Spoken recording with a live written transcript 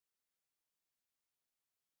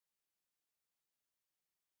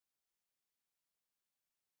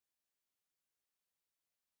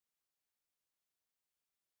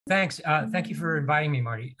Thanks. Thank you for inviting me,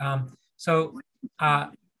 Marty. I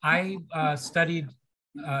studied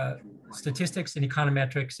statistics and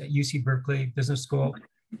econometrics at UC Berkeley Business School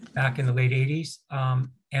back in the late 80s.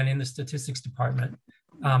 And in the statistics department,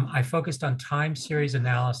 I focused on time series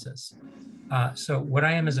analysis. So what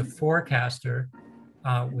I am is a forecaster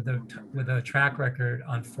with a track record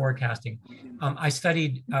on forecasting. I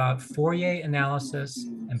studied Fourier analysis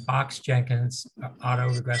and Box-Jenkins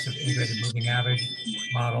auto-regressive integrated moving average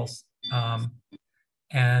models. I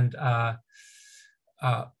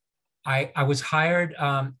was hired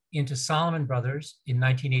into Salomon Brothers in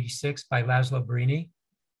 1986 by Laszlo Barini.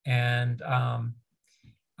 And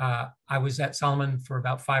I was at Salomon for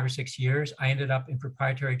about 5 or 6 years. I ended up in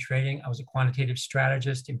proprietary trading. I was a quantitative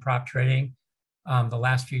strategist in prop trading. The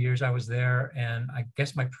last few years I was there, and I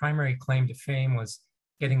guess my primary claim to fame was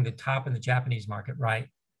getting the top in the Japanese market right.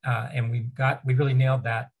 And we really nailed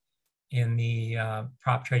that in the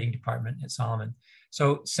prop trading department at Salomon.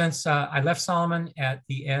 So since I left Salomon at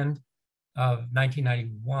the end of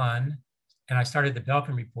 1991, and I started the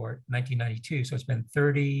Belkin report in 1992, so it's been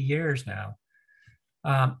 30 years now.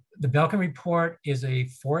 The Belkin report is a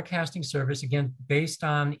forecasting service, again, based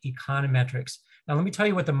on econometrics. Now, let me tell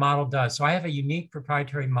you what the model does. So I have a unique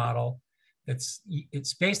proprietary model it's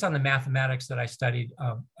based on the mathematics that I studied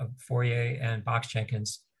of Fourier and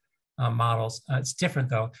Box-Jenkins models. It's different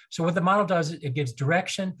though. So what the model does, it gives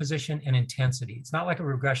direction, position, and intensity. It's not like a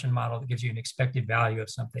regression model that gives you an expected value of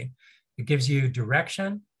something. It gives you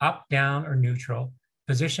direction, up, down, or neutral,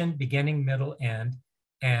 position, beginning, middle, end,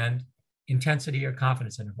 and intensity or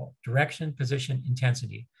confidence interval. Direction, position,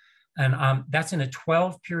 intensity. And that's in a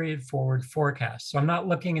 12-period forward forecast. So I'm not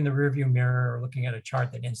looking in the rearview mirror or looking at a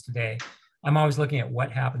chart that ends today. I'm always looking at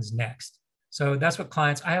what happens next. So that's what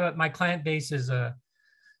clients, my client base is a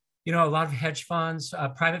lot of hedge funds,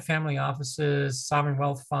 private family offices, sovereign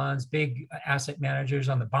wealth funds, big asset managers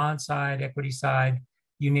on the bond side, equity side,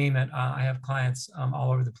 you name it. I have clients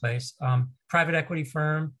all over the place. Private equity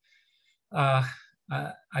firm. I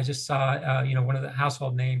just saw, one of the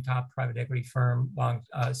household name top private equity firm,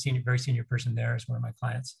 very senior person there is one of my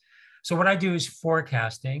clients. So what I do is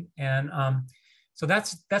forecasting, and so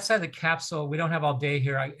that's side of the capsule. We don't have all day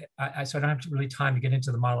here, so I don't have really time to get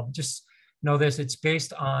into the model. But just know this: it's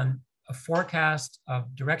based on a forecast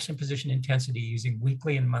of direction, position, intensity using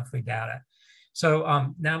weekly and monthly data.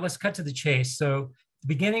 So now let's cut to the chase. So the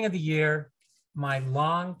beginning of the year, my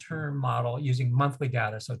long-term model using monthly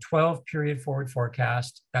data. So 12-period forward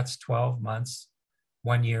forecast, that's 12 months,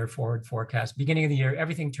 1 year forward forecast. Beginning of the year,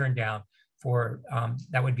 everything turned down for,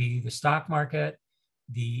 that would be the stock market,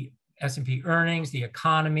 the S&P earnings, the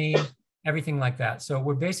economy, everything like that. So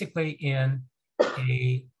we're basically in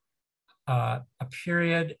a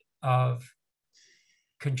period of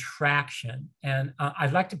contraction. And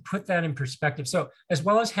I'd like to put that in perspective. So as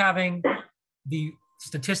well as having the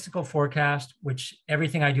statistical forecast, which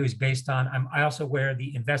everything I do is based on, I also wear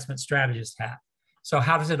the investment strategist hat. So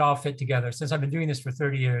how does it all fit together? Since I've been doing this for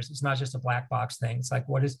 30 years, it's not just a black box thing. It's like,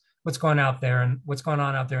 what's going out there and what's going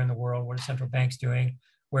on out there in the world? What are central banks doing?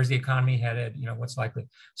 Where's the economy headed? What's likely?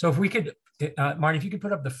 So if we could, Marty, if you could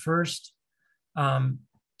put up the first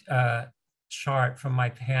chart from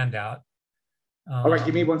my handout. All right,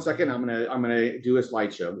 give me 1 second. I'm gonna do a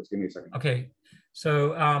slideshow. Just give me a second. Okay,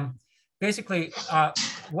 so basically,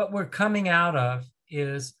 what we're coming out of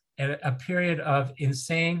is a period of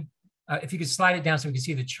insane. If you could slide it down so we can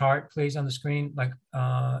see the chart, please, on the screen. Like,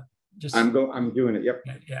 just. I'm doing it. Yep.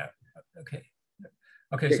 Yeah. Okay.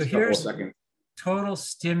 Okay. So here's total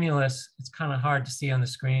stimulus. It's kind of hard to see on the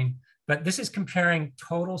screen, but this is comparing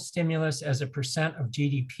total stimulus as a percent of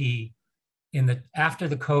GDP after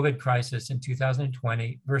the COVID crisis in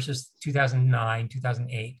 2020 versus 2009,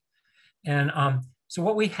 2008, and so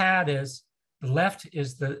what we had is the left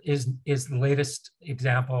is the latest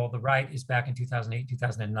example. The right is back in 2008,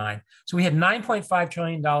 2009. So we had $9.5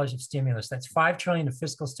 trillion of stimulus. That's $5 trillion of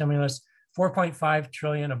fiscal stimulus, $4.5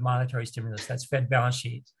 trillion of monetary stimulus. That's Fed balance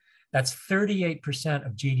sheets. That's 38%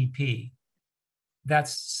 of GDP.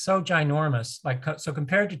 That's so ginormous. So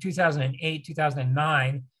compared to 2008,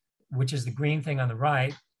 2009, which is the green thing on the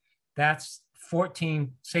right, that's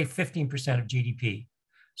 15% of GDP.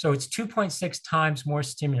 So it's 2.6 times more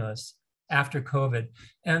stimulus after COVID.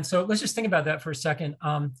 And so let's just think about that for a second.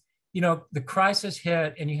 The crisis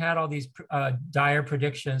hit and you had all these dire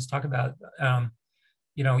predictions, talk about,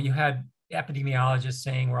 you had epidemiologists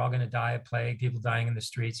saying we're all going to die of plague, people dying in the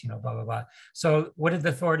streets, blah, blah, blah. So what did the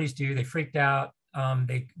authorities do? They freaked out.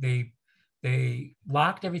 They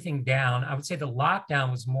locked everything down. I would say the lockdown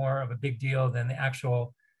was more of a big deal than the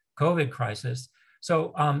actual COVID crisis.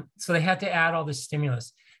 So they had to add all this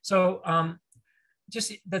stimulus. So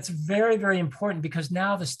just that's very, very important because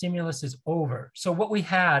now the stimulus is over. So what we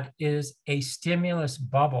had is a stimulus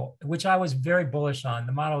bubble, which I was very bullish on.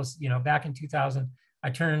 The models, back in 2000, I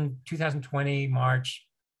turned 2020 March,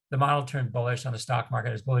 the model turned bullish on the stock market.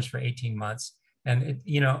 It was bullish for 18 months. And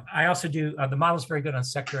I also do, the model's very good on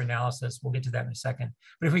sector analysis. We'll get to that in a second.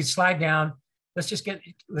 But if we slide down, let's just get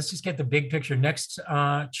the big picture. Next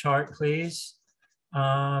chart, please.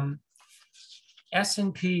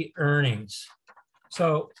 S&P earnings.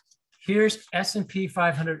 So here's S&P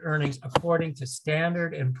 500 earnings according to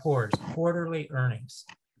Standard & Poor's quarterly earnings.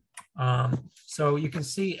 So you can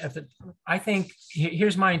see I think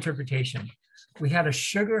here's my interpretation. We had a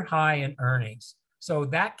sugar high in earnings. So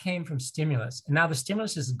that came from stimulus. And now the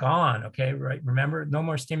stimulus is gone, okay, right? Remember, no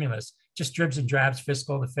more stimulus, just dribs and drabs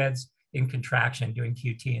fiscal, the Fed's in contraction doing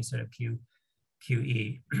QT instead of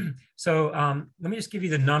QE. So let me just give you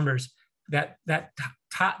the numbers. That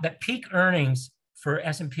peak earnings for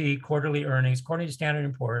S&P quarterly earnings, according to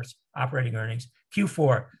Standard & Poor's operating earnings,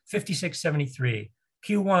 Q4, 56.73,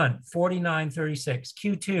 Q1, 49.36,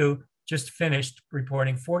 Q2 just finished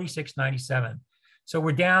reporting 46.97. So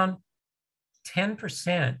we're down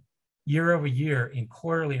 10% year over year in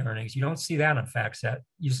quarterly earnings. You don't see that on FactSet.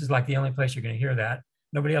 This is like the only place you're going to hear that.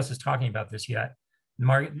 Nobody else is talking about this yet.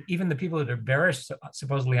 Even the people that are bearish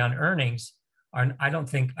supposedly on earnings I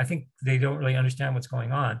think they don't really understand what's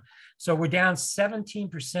going on. So we're down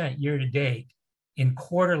 17% year to date in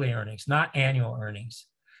quarterly earnings, not annual earnings.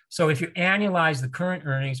 So if you annualize the current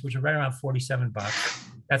earnings, which are right around 47 bucks,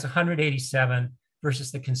 that's 187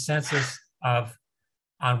 versus the consensus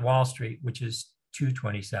on Wall Street, which is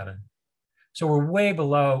 227. So we're way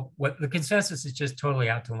below what the consensus is, just totally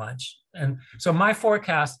out to lunch. And so my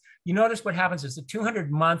forecast, you notice what happens is the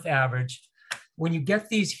 200-month average, when you get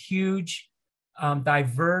these huge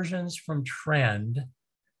diversions from trend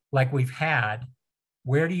like we've had,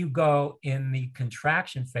 where do you go in the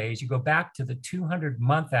contraction phase? You go back to the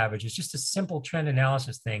 200-month average. It's just a simple trend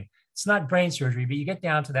analysis thing. It's not brain surgery, but you get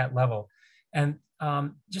down to that level. And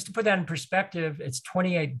just to put that in perspective, it's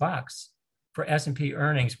 28 bucks for S&P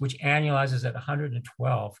earnings, which annualizes at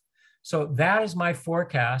 112. So that is my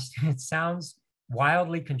forecast. It sounds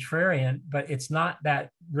wildly contrarian, but it's not that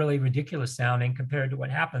really ridiculous sounding compared to what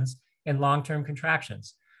happens in long-term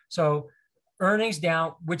contractions. So earnings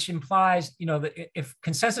down, which implies, that if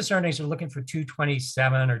consensus earnings are looking for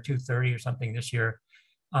 227 or 230 or something this year,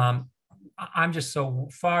 I'm just so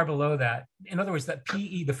far below that. In other words, that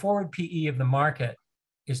PE, the forward PE of the market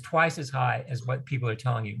is twice as high as what people are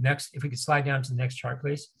telling you. Next, if we could slide down to the next chart,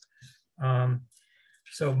 please.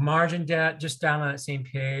 So margin debt, just down on that same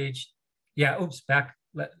page. Yeah, oops, back.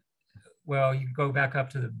 Well, you can go back up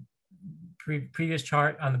to the previous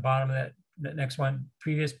chart on the bottom of that next one.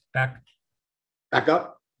 Back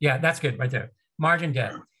up. Yeah, that's good right there. Margin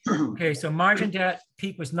debt. Okay, so margin debt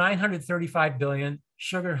peak was 935 billion,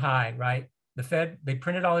 sugar high, right? The Fed, they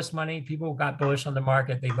printed all this money. People got bullish on the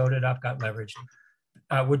market. They loaded up, got leveraged.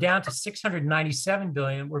 We're down to 697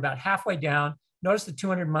 billion. We're about halfway down. Notice the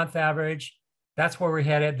 200-month average. That's where we're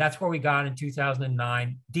headed. That's where we got in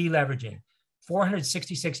 2009, deleveraging.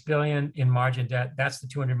 466 billion in margin debt. That's the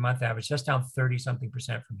 200-month average. That's down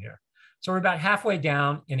 30-something% from here. So we're about halfway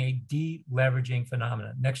down in a deleveraging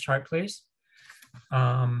phenomenon. Next chart, please.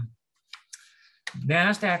 NASDAQ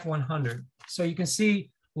 100. So you can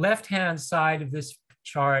see left-hand side of this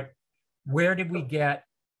chart, where did we get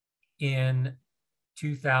in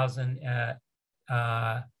 2000,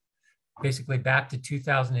 basically back to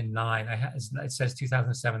 2009. It says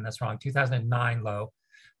 2007, that's wrong, 2009 low.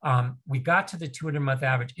 We got to the 200-month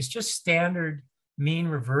average. It's just standard mean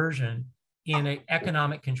reversion in an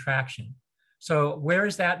economic contraction. So where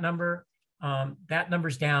is that number? That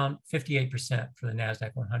number's down 58% for the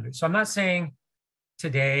NASDAQ 100. So I'm not saying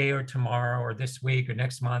today or tomorrow or this week or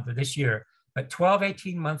next month or this year, but 12,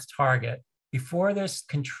 18 months target, before this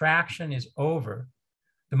contraction is over,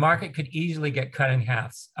 the market could easily get cut in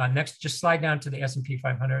half. Next, just slide down to the S&P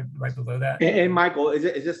 500 right below that. And Michael, is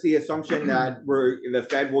this the assumption that the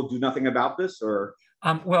Fed will do nothing about this, or?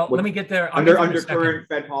 Well, let me get there. Under current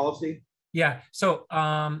Fed policy? Yeah. So,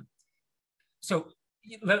 I'll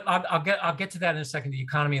get to that in a second. The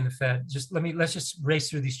economy and the Fed. Let's just race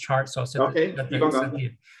through these charts. So I'll set okay.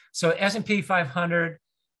 So S&P 500,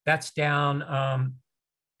 that's down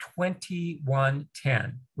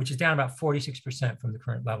 2110, which is down about 46% from the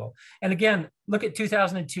current level. And again, look at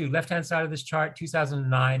 2002, left-hand side of this chart,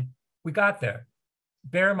 2009, we got there.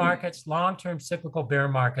 Bear markets, long-term cyclical bear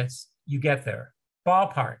markets, you get there.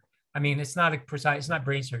 Ballpark. I mean, it's not a precise, it's not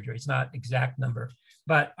brain surgery, it's not exact number.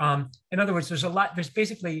 But in other words, there's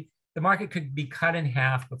basically the market could be cut in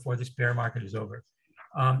half before this bear market is over.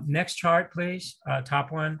 Next chart, please.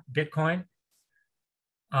 Top one, Bitcoin.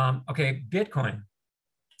 Okay, Bitcoin.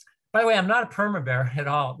 By the way, I'm not a perma bear at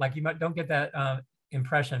all. Like you don't get that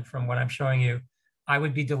impression from what I'm showing you. I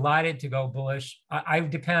would be delighted to go bullish. I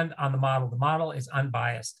depend on the model. The model is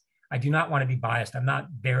unbiased. I do not want to be biased. I'm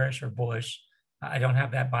not bearish or bullish. I don't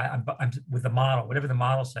have that bias. I'm with the model, whatever the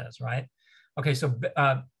model says, right? Okay, so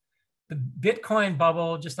the Bitcoin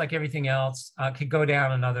bubble, just like everything else, could go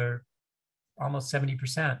down another almost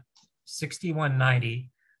 70%,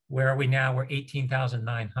 6190. Where are we now? We're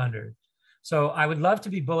 18,900. So I would love to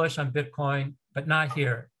be bullish on Bitcoin, but not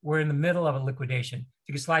here. We're in the middle of a liquidation. If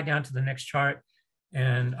you can slide down to the next chart,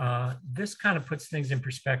 and this kind of puts things in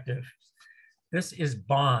perspective. This is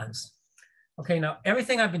bonds. Okay, now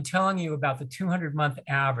everything I've been telling you about the 200-month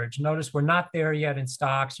average, notice we're not there yet in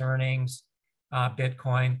stocks, earnings,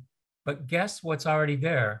 Bitcoin, but guess what's already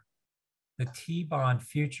there? The T-bond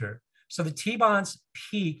future. So the T-bonds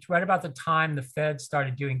peaked right about the time the Fed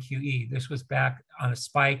started doing QE. This was back on a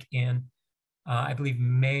spike in, I believe,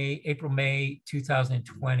 April, May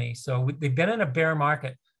 2020. So they've been in a bear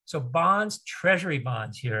market. So bonds, treasury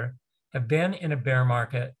bonds here, have been in a bear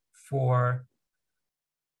market for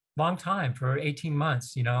a long time, for 18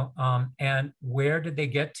 months, you know. And where did they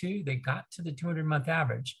get to? They got to the 200-month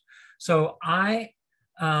average. So I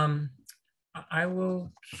don't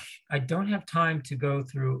have time to go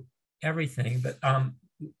through everything, but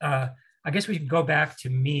I guess we can go back to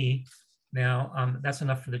me now. That's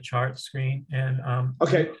enough for the chart screen. And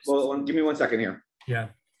okay, well, give me 1 second here. Yeah.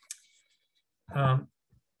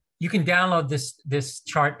 You can download this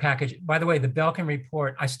chart package. By the way, the Belkin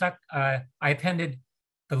report, I appended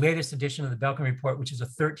the latest edition of the Belkin report, which is a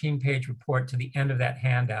 13-page report, to the end of that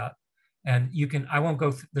handout. And you can, I won't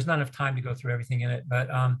go, there's not enough time to go through everything in it, but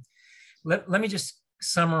let me just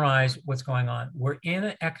summarize what's going on. We're in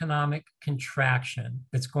an economic contraction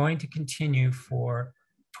that's going to continue for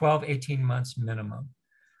 12, 18 months minimum.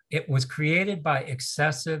 It was created by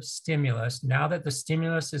excessive stimulus. Now that the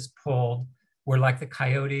stimulus is pulled, we're like the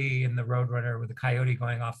coyote in the Roadrunner, with the coyote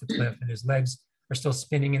going off the cliff and his legs are still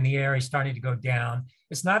spinning in the air. He's starting to go down.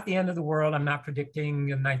 It's not the end of the world. I'm not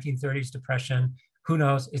predicting a 1930s depression. Who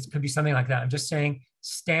knows? It could be something like that. I'm just saying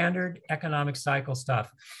standard economic cycle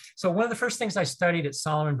stuff. So one of the first things I studied at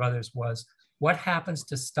Salomon Brothers was what happens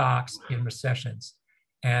to stocks in recessions.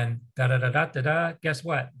 And guess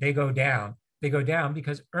what? They go down. They go down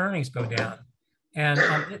because earnings go down. And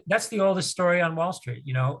that's the oldest story on Wall Street.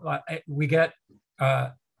 You know, we get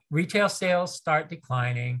retail sales start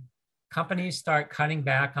declining, companies start cutting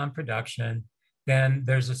back on production, then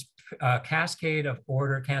there's this cascade of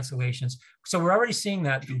order cancellations. So we're already seeing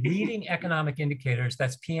that the leading economic indicators,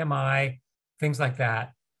 that's PMI, things like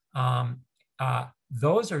that,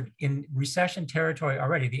 those are in recession territory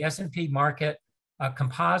already. The S&P market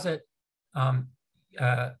composite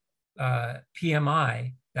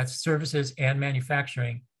PMI, that's services and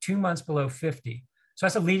manufacturing, 2 months below 50. So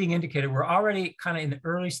that's a leading indicator. We're already kind of in the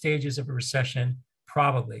early stages of a recession,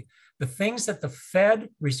 probably. The things that the Fed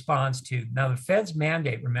responds to, now the Fed's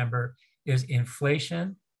mandate, remember, is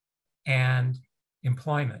inflation and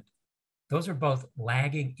employment. Those are both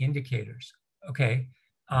lagging indicators, okay?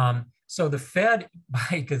 So the Fed,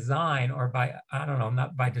 by design, or by, I don't know,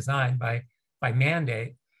 not by design, by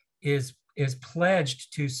mandate, is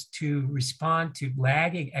pledged to respond to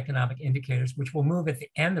lagging economic indicators, which will move at the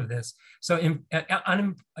end of this. So,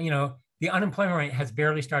 the unemployment rate has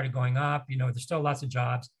barely started going up. You know, there's still lots of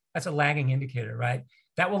jobs. That's a lagging indicator, right?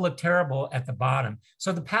 That will look terrible at the bottom.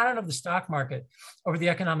 So the pattern of the stock market over the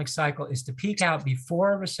economic cycle is to peak out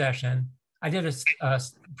before a recession. I did a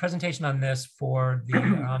presentation on this for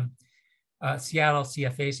the Seattle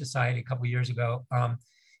CFA Society a couple of years ago.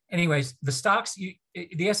 Anyways, the stocks,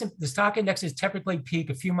 the stock indexes typically peak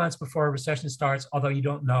a few months before a recession starts, although you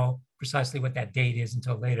don't know precisely what that date is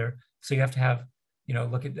until later. So you have to have,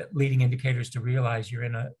 look at the leading indicators to realize you're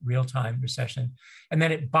in a real-time recession. And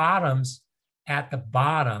then it bottoms at the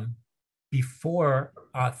bottom before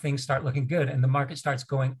things start looking good, and the market starts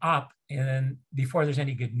going up, and then before there's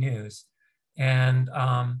any good news. And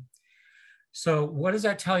so what does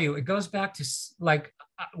that tell you? It goes back to, like,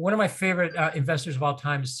 one of my favorite investors of all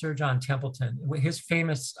time is Sir John Templeton. His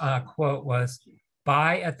famous quote was,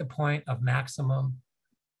 "Buy at the point of maximum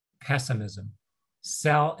pessimism,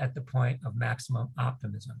 sell at the point of maximum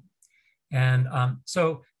optimism." And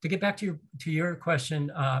so to get back to your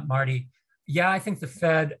question, Marty, yeah, I think the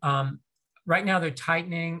Fed, right now they're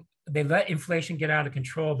tightening. They let inflation get out of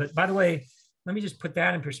control. But by the way, let me just put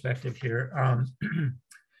that in perspective here.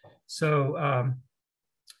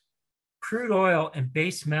 crude oil and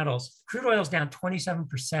base metals, crude oil is down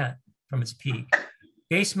 27% from its peak.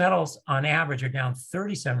 Base metals on average are down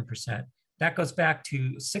 37%. That goes back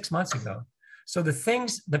to 6 months ago. So the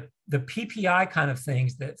things, the PPI kind of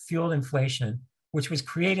things that fueled inflation, which was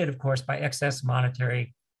created, of course, by excess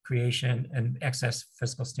monetary creation and excess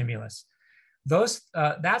fiscal stimulus,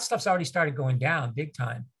 that stuff's already started going down big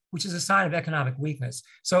time, which is a sign of economic weakness.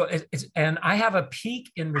 So and I have a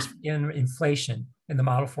peak in inflation in the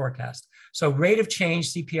model forecast. So rate of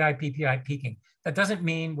change, CPI, PPI peaking. That doesn't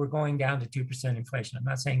mean we're going down to 2% inflation. I'm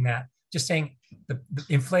not saying that. Just saying the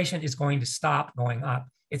inflation is going to stop going up.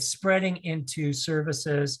 It's spreading into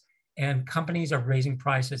services, and companies are raising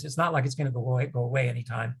prices. It's not like it's going to go away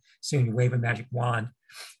anytime soon. You wave a magic wand.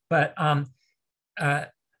 But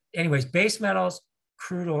anyways, base metals,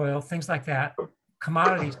 crude oil, things like that,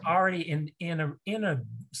 commodities already in a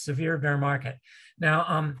severe bear market.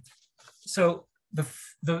 Now, so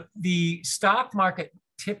the stock market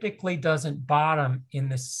typically doesn't bottom in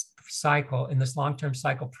this cycle, in this long-term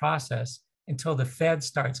cycle process, until the Fed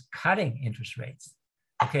starts cutting interest rates.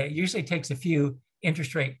 Okay, it usually takes a few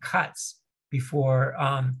interest rate cuts before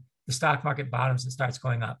the stock market bottoms and starts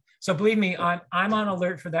going up. So believe me, I'm on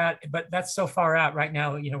alert for that, but that's so far out right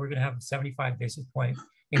now. We're going to have a 75 basis point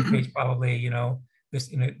increase probably, this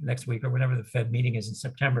next week or whenever the Fed meeting is in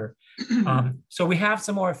September. So we have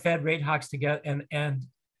some more Fed rate hikes to get, and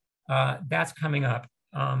that's coming up.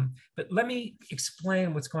 But let me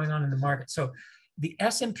explain what's going on in the market. So the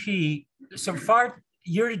S&P, so far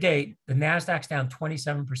year to date, the NASDAQ's down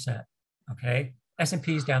 27%, okay?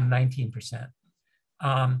 S&P is down 19%.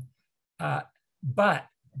 But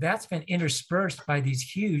that's been interspersed by these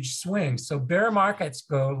huge swings. So bear markets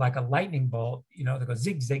go like a lightning bolt, they go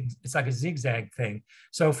zigzag. It's like a zigzag thing.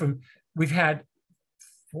 So we've had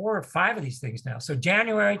 4 or 5 of these things now. So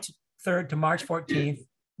January 3rd to March 14th,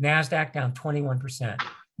 NASDAQ down 21%.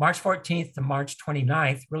 March 14th to March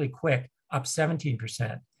 29th, really quick, up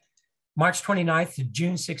 17%. March 29th to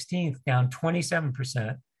June 16th, down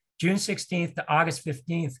 27%. June 16th to August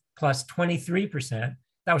 15th, plus 23%.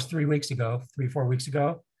 That was 3 weeks ago, 4 weeks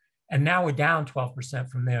ago. And now we're down 12%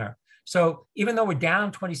 from there. So even though we're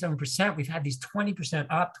down 27%, we've had these 20%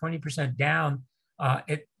 up, 20% down,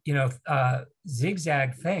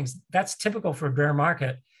 zigzag things. That's typical for a bear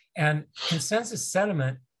market. And consensus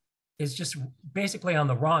sentiment is just basically on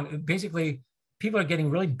the wrong. Basically, people are getting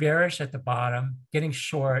really bearish at the bottom, getting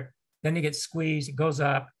short, then they get squeezed, it goes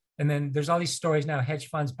up. And then there's all these stories now, hedge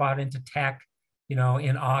funds bought into tech, in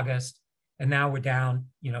August. And now we're down,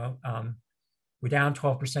 we're down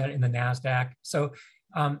 12% in the NASDAQ. So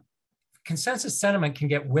consensus sentiment can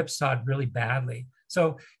get whipsawed really badly.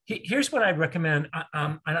 So here's what I'd recommend.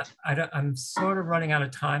 I'm sort of running out of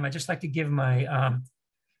time. I just like to give my,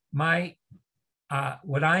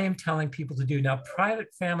 what I am telling people to do. Now, private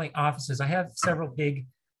family offices, I have several big,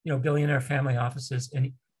 billionaire family offices,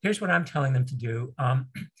 and here's what I'm telling them to do.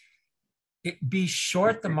 Be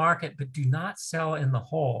short the market, but do not sell in the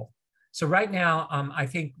hole. So right now, I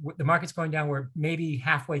think the market's going down. We're maybe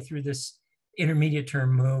halfway through this intermediate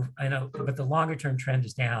term move. I know, but the longer term trend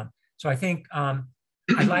is down. So I think I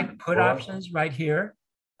like put options right here.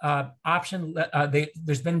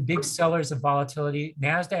 There's been big sellers of volatility.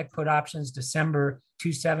 NASDAQ put options, December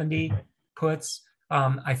 270 puts.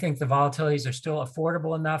 I think the volatilities are still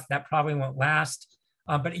affordable enough. That probably won't last.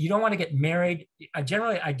 But you don't want to get married.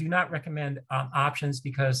 Generally, I do not recommend options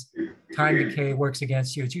because time decay works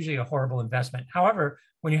against you. It's usually a horrible investment. However,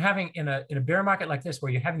 when you're having in a bear market like this,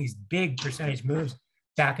 where you're having these big percentage moves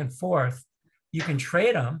back and forth, you can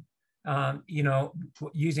trade them,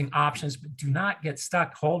 using options, but do not get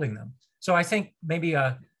stuck holding them. So I think maybe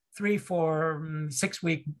a 3, 4, 6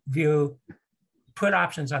 week view, put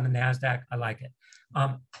options on the NASDAQ. I like it.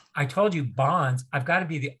 I told you bonds, I've got to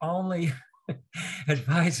be the only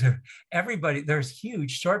advisor. Everybody, there's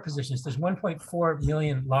huge short positions. There's 1.4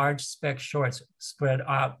 million large spec shorts spread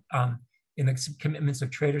out in the commitments of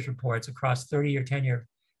traders reports across 30-year, 10-year,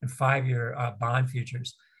 and 5-year bond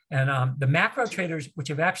futures. And the macro traders, which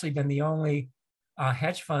have actually been the only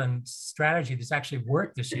hedge fund strategy that's actually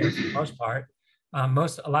worked this year for the most part. A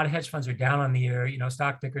lot of hedge funds are down on the year.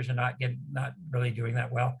 Stock pickers are not really doing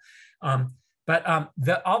that well. But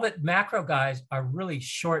all the macro guys are really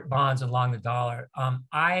short bonds and long the dollar. I'm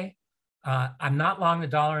not long the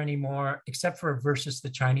dollar anymore, except for versus the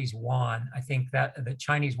Chinese yuan. I think that the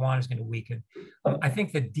Chinese yuan is going to weaken. I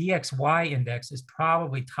think the DXY index is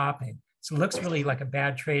probably topping. So it looks really like a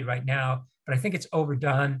bad trade right now, but I think it's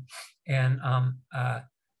overdone. And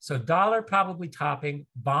so dollar probably topping,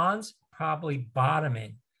 bonds probably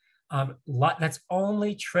bottoming. That's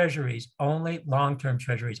only treasuries, only long-term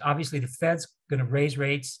treasuries. Obviously, the Fed's going to raise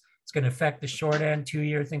rates. It's going to affect the short end,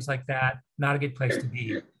 2-year, things like that. Not a good place to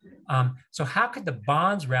be. So how could the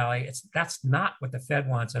bonds rally? That's not what the Fed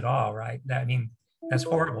wants at all, right? I mean, that's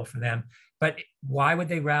horrible for them. But why would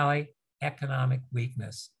they rally? Economic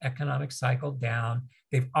weakness, economic cycle down.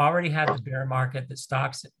 They've already had the bear market that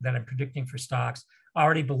stocks that I'm predicting for stocks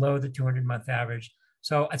already below the 200-month average.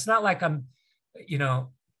 So it's not like I'm,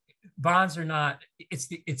 bonds are not,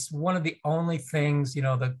 it's one of the only things,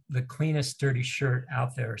 the cleanest dirty shirt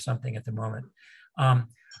out there or something at the moment.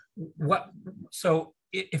 So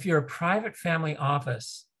if you're a private family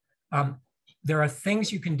office, there are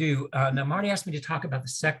things you can do. Now, Marty asked me to talk about the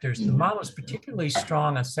sectors. The model is particularly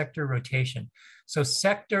strong on sector rotation. So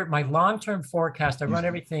my long-term forecast, I run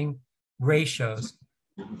everything ratios,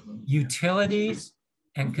 utilities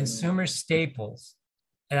and consumer staples.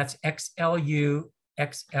 And that's XLU,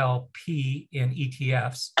 XLP in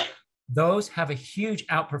ETFs. Those have a huge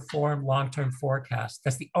outperform long-term forecast.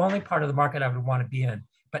 That's the only part of the market I would want to be in,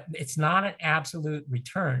 but it's not an absolute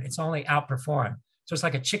return. It's only outperform. So it's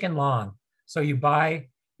like a chicken long. So you buy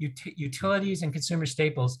utilities and consumer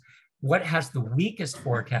staples. What has the weakest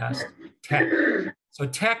forecast? Tech. So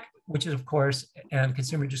tech, which is of course, and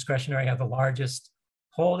consumer discretionary have the largest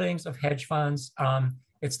holdings of hedge funds.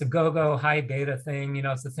 It's the go-go high beta thing.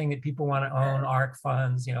 It's the thing that people want to own, ARK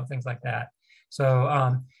funds, things like that.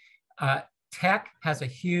 So tech has a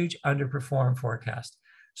huge underperform forecast.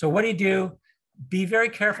 So what do? Be very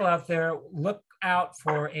careful out there. Look out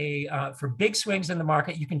for big swings in the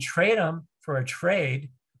market. You can trade them for a trade,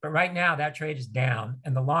 but right now that trade is down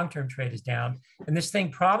and the long-term trade is down. And this thing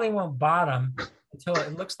probably won't bottom until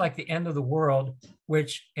it looks like the end of the world,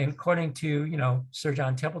 which according to, Sir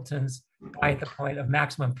John Templeton's buy at the point of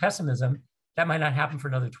maximum pessimism, that might not happen for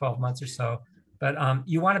another 12 months or so. But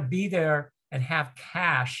you want to be there and have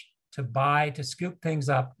cash to buy, to scoop things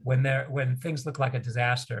up when things look like a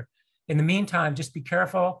disaster. In the meantime, just be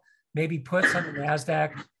careful, maybe put some in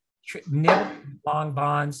NASDAQ, nibble long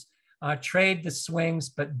bonds, trade the swings,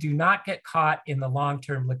 but do not get caught in the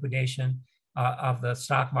long-term liquidation of the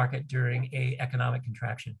stock market during an economic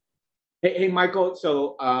contraction. Hey, Michael,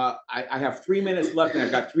 so I have 3 minutes left and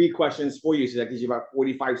I've got 3 questions for you. So that gives you about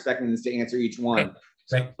 45 seconds to answer each one.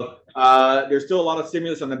 Okay. There's still a lot of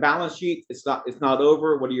stimulus on the balance sheet. It's not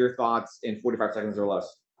over. What are your thoughts in 45 seconds or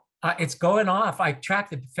less? It's going off. I track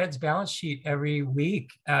the Fed's balance sheet every week.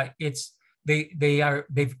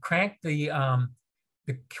 They've cranked the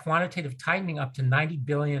quantitative tightening up to 90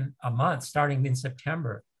 billion a month starting in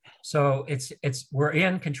September. So we're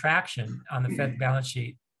in contraction on the Fed balance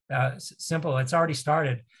sheet. Simple. It's already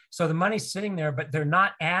started. So the money's sitting there, but they're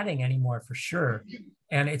not adding anymore for sure.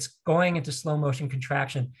 And it's going into slow motion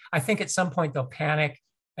contraction. I think at some point they'll panic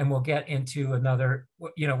and we'll get into another,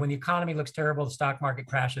 when the economy looks terrible, the stock market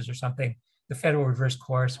crashes or something, the Fed will reverse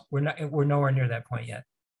course. We're nowhere near that point yet.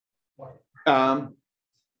 1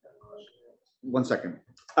 second.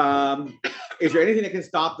 Is there anything that can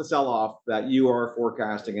stop the sell-off that you are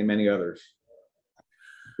forecasting and many others?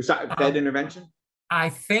 Besides Fed intervention? I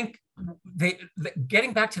think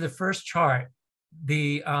getting back to the first chart,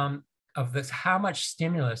 of this, how much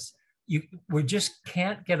stimulus, we just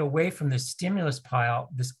can't get away from this stimulus pile,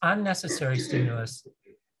 this unnecessary stimulus,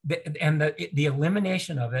 and the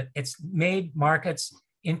elimination of it. It's made markets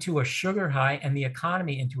into a sugar high and the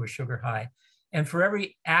economy into a sugar high. And for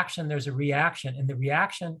every action, there's a reaction. And the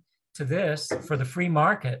reaction to this for the free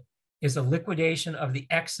market is a liquidation of the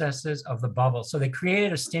excesses of the bubble. So they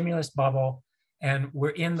created a stimulus bubble and we're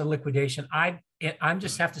in the liquidation. I'm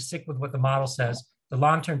just have to stick with what the model says. The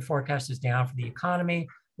long-term forecast is down for the economy,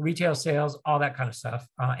 retail sales, all that kind of stuff.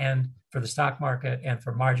 And for the stock market and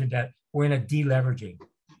for margin debt, we're in a deleveraging.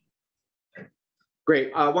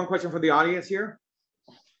 Great. One question for the audience here.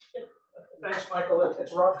 Thanks, Michael.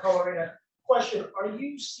 It's Rob Colorina. Question, are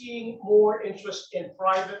you seeing more interest in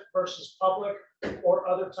private versus public or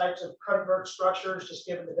other types of convert structures, just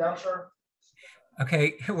given the downturn?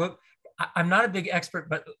 Okay, well, I'm not a big expert,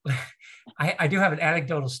 but I do have an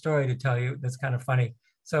anecdotal story to tell you that's kind of funny.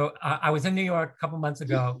 So I was in New York a couple months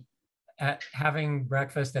ago having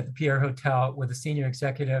breakfast at the Pierre Hotel with a senior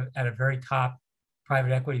executive at a very top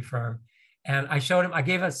private equity firm. And I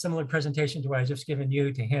gave a similar presentation to what I just given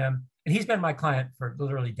you to him. And he's been my client for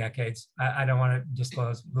literally decades. I don't want to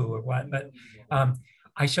disclose who or what, but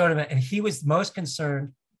I showed him it, and he was most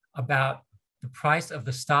concerned about the price of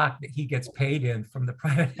the stock that he gets paid in from the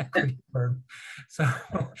private equity firm. So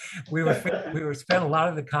we were spent a lot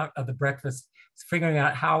of the breakfast figuring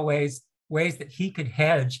out ways that he could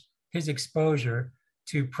hedge his exposure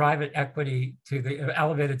to private equity, to the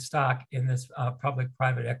elevated stock in this public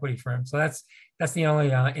private equity firm. So that's the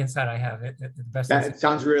only insight I have. The best That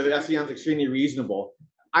sounds extremely reasonable.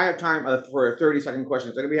 I have time for a 30-second question.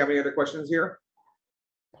 Does anybody have any other questions here?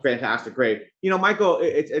 Fantastic, great. Michael,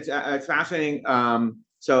 it's fascinating.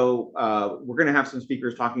 So we're going to have some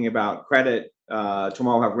speakers talking about credit.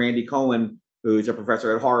 Tomorrow we'll have Randy Cohen, who's a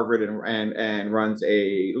professor at Harvard and runs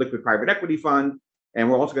a liquid private equity fund. And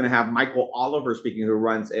we're also going to have Michael Oliver speaking, who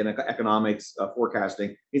runs an economics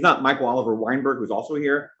forecasting. He's not Michael Oliver Weinberg, who's also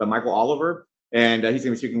here, but Michael Oliver. And he's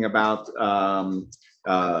going to be speaking about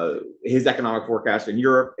his economic forecast in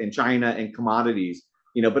Europe and China and commodities.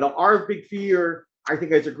 But our big fear, I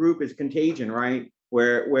think, as a group, is contagion, right?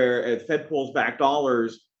 Where the Fed pulls back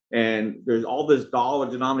dollars and there's all this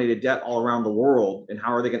dollar-denominated debt all around the world, and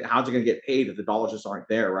how's it going to get paid if the dollars just aren't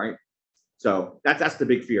there, right? So that's the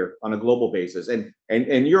big fear on a global basis. And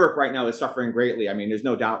Europe right now is suffering greatly. I mean, there's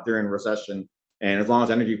no doubt they're in recession, and as long as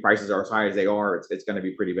energy prices are as high as they are, it's going to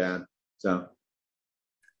be pretty bad. So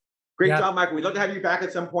great job, Michael. We'd love to have you back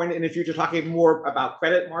at some point in the future talking more about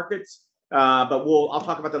credit markets. But I'll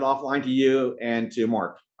talk about that offline to you and to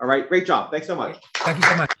Mark. All right, great job. Thanks so much. Thank you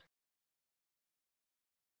so much.